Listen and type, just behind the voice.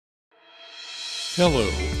Hello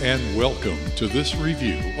and welcome to this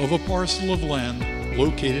review of a parcel of land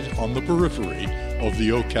located on the periphery of the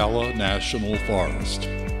Ocala National Forest.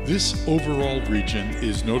 This overall region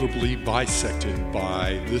is notably bisected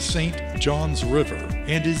by the St. Johns River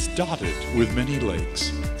and is dotted with many lakes,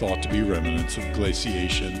 thought to be remnants of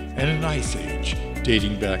glaciation and an ice age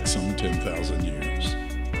dating back some 10,000 years.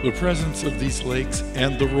 The presence of these lakes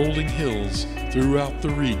and the rolling hills throughout the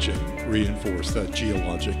region reinforce that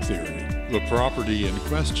geologic theory. The property in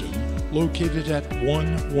question, located at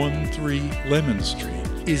 113 Lemon Street,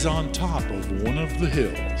 is on top of one of the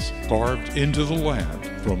hills carved into the land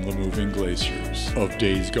from the moving glaciers of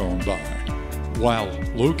days gone by. While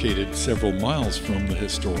located several miles from the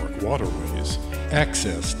historic waterways,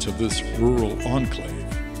 access to this rural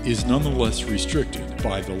enclave is nonetheless restricted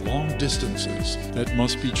by the long distances that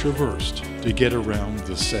must be traversed to get around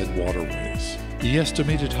the said waterways. The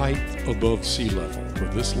estimated height above sea level for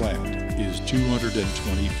this land is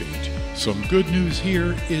 220 feet. Some good news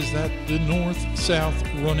here is that the north-south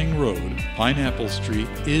running road, Pineapple Street,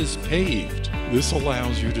 is paved. This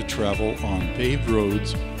allows you to travel on paved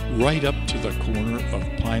roads right up to the corner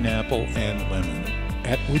of Pineapple and Lemon,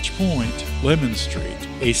 at which point Lemon Street,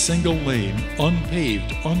 a single-lane,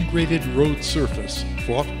 unpaved, ungraded road surface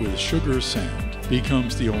fraught with sugar sand,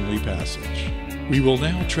 becomes the only passage. We will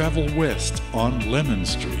now travel west on Lemon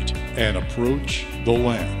Street and approach the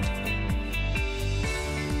land.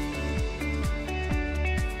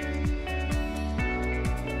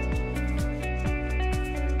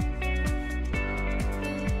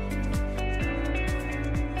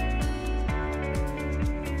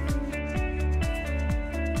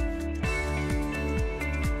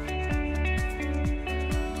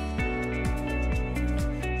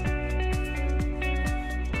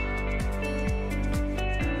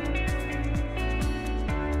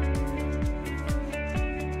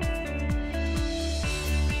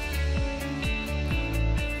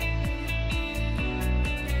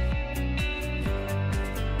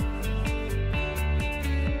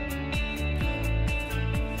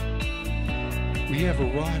 We have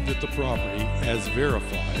arrived at the property as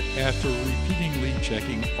verified after repeatedly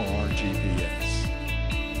checking our GPS.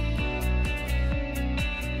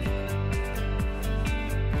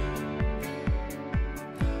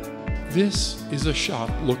 This is a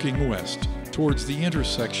shot looking west towards the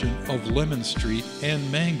intersection of Lemon Street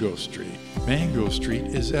and Mango Street. Mango Street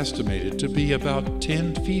is estimated to be about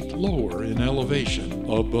 10 feet lower in elevation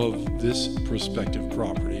above this prospective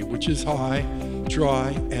property, which is high, dry,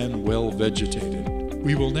 and well vegetated.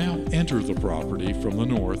 We will now enter the property from the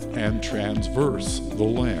north and transverse the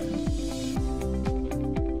land.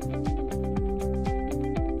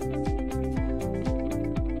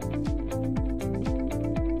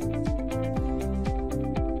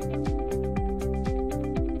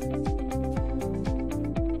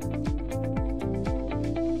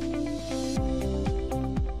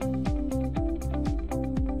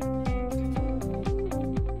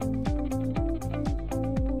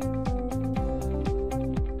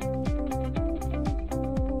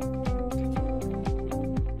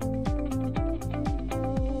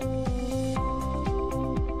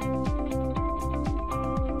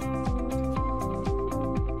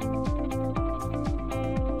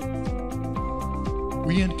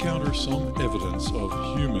 We encounter some evidence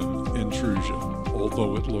of human intrusion,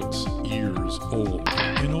 although it looks years old.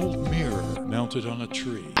 An old mirror mounted on a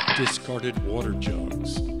tree, discarded water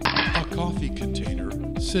jugs, a coffee container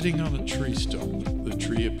sitting on a tree stump. The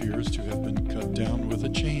tree appears to have been cut down with a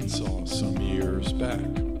chainsaw some years back.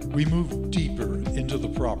 We move deeper into the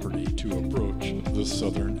property to approach the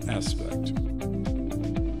southern aspect.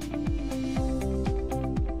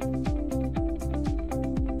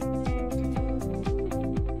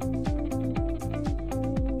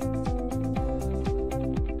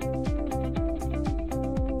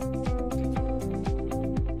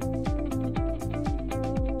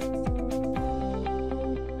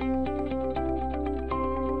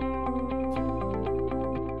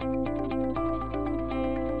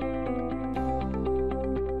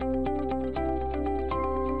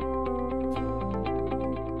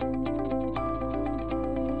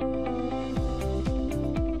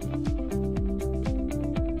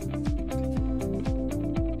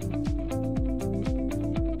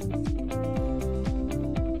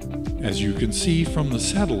 As you can see from the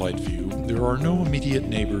satellite view, there are no immediate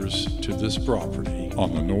neighbors to this property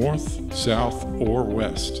on the north, south, or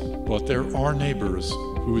west, but there are neighbors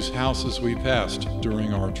whose houses we passed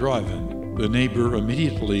during our drive-in. The neighbor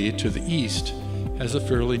immediately to the east has a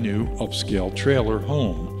fairly new upscale trailer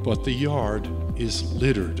home, but the yard is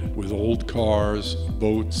littered with old cars,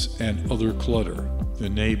 boats, and other clutter. The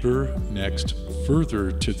neighbor next,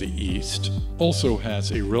 further to the east, also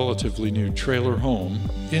has a relatively new trailer home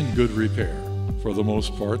in good repair. For the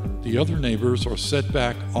most part, the other neighbors are set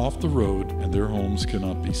back off the road and their homes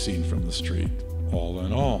cannot be seen from the street. All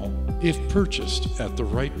in all, if purchased at the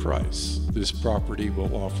right price, this property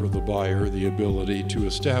will offer the buyer the ability to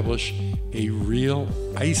establish a real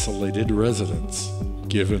isolated residence.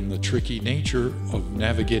 Given the tricky nature of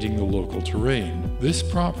navigating the local terrain, this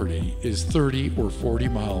property is 30 or 40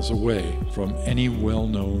 miles away from any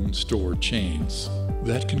well-known store chains.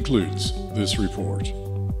 That concludes this report.